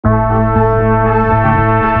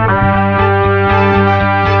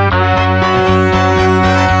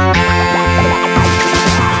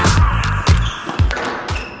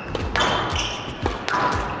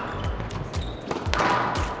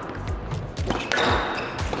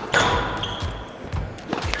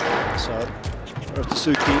side.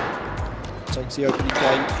 Suki takes the opening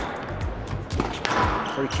game.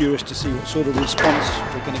 Very curious to see what sort of response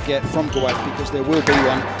we're going to get from Gawad, because there will be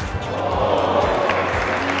one.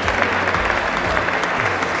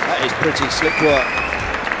 That is pretty slick work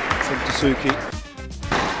from Tsuki.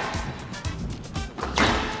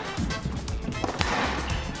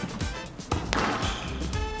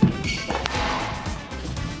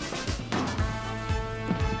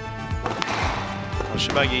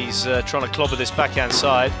 Shabagi's trying to clobber this backhand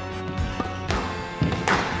side.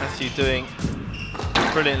 Matthew doing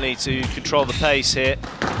brilliantly to control the pace here.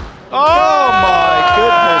 Oh my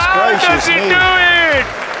goodness gracious! How does he do it?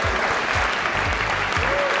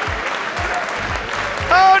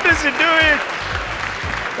 How does he do it?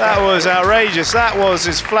 That was outrageous. That was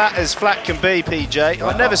as flat can be, PJ.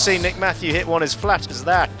 I've never seen Nick Matthew hit one as flat as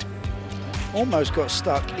that. Almost got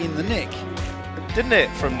stuck in the nick. Didn't it,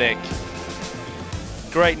 from Nick?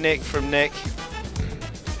 Great nick from Nick.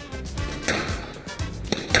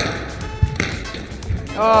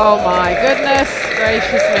 Oh my goodness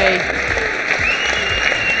gracious me.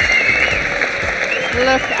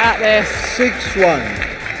 Look at this. 6-1.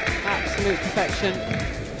 Absolute perfection.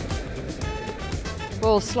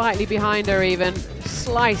 Ball slightly behind her even.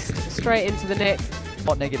 Sliced straight into the nick.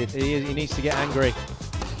 Not negative. He needs to get angry.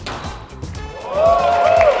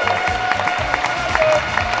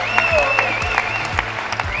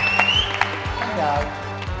 Now,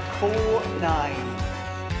 4-9.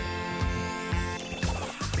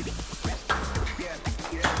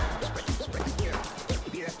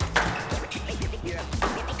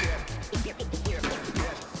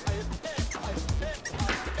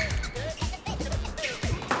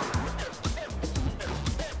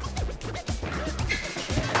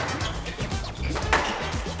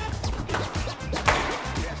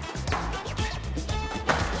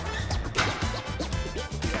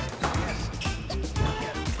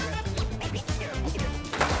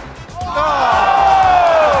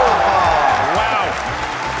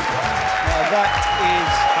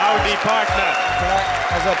 Partner. Flat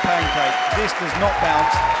as a pancake. This does not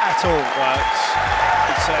bounce at all. Well,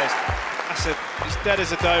 it says it's dead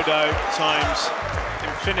as a dodo times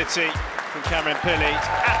infinity from Cameron Pilley.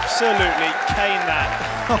 Absolutely cane that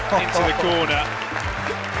into the corner.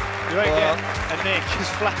 You won't get a nick as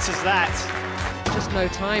flat as that. Just no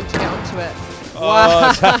time to get onto it. Oh,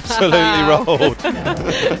 it's absolutely rolled.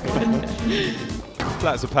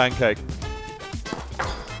 Flat as a pancake.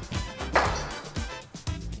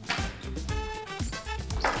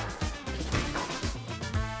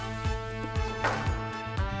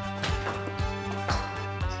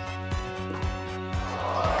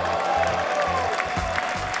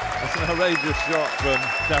 That's an outrageous shot from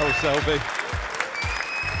Darryl Selby.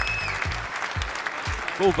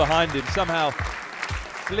 Ball behind him, somehow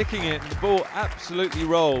flicking it, and the ball absolutely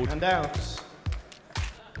rolled. And out.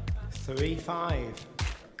 3-5.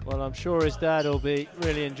 Well, I'm sure his dad will be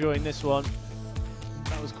really enjoying this one.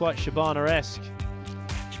 That was quite Shabana-esque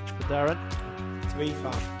for Darren.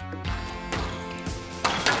 3-5.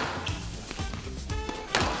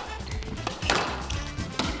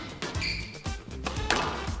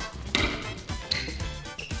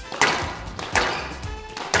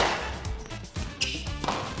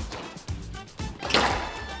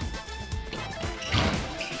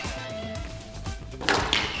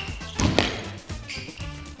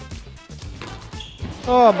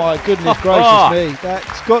 Oh my goodness gracious me.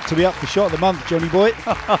 That's got to be up for shot of the month, Johnny boy.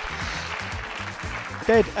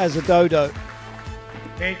 Dead as a dodo.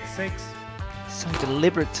 8-6. So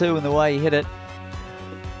deliberate too in the way he hit it.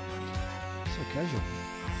 So casual.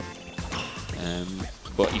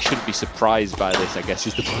 But you shouldn't be surprised by this, I guess,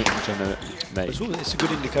 is the point I'm trying to make. It's a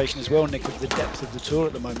good indication as well, Nick, of the depth of the tour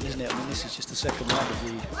at the moment, isn't it? I mean, this is just the second round of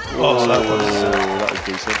the... Oh, that was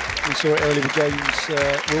decent. We saw it earlier with James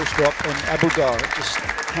Wilstrop and Abulgar.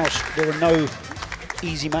 There are no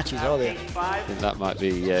easy matches, are there? I think that might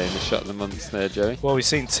be in the shot of the month there, Joey. Well, we've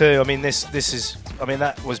seen two. I mean, this is. I mean,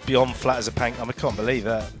 that was beyond flat as a pancake. I can't believe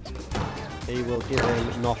that. He will give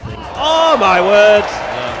him nothing. Oh my word!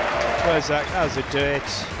 Where's that? How does it do it?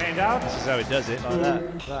 And out. This is how it does it, like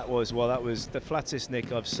that. That was the flattest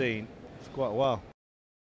nick I've seen for quite a while.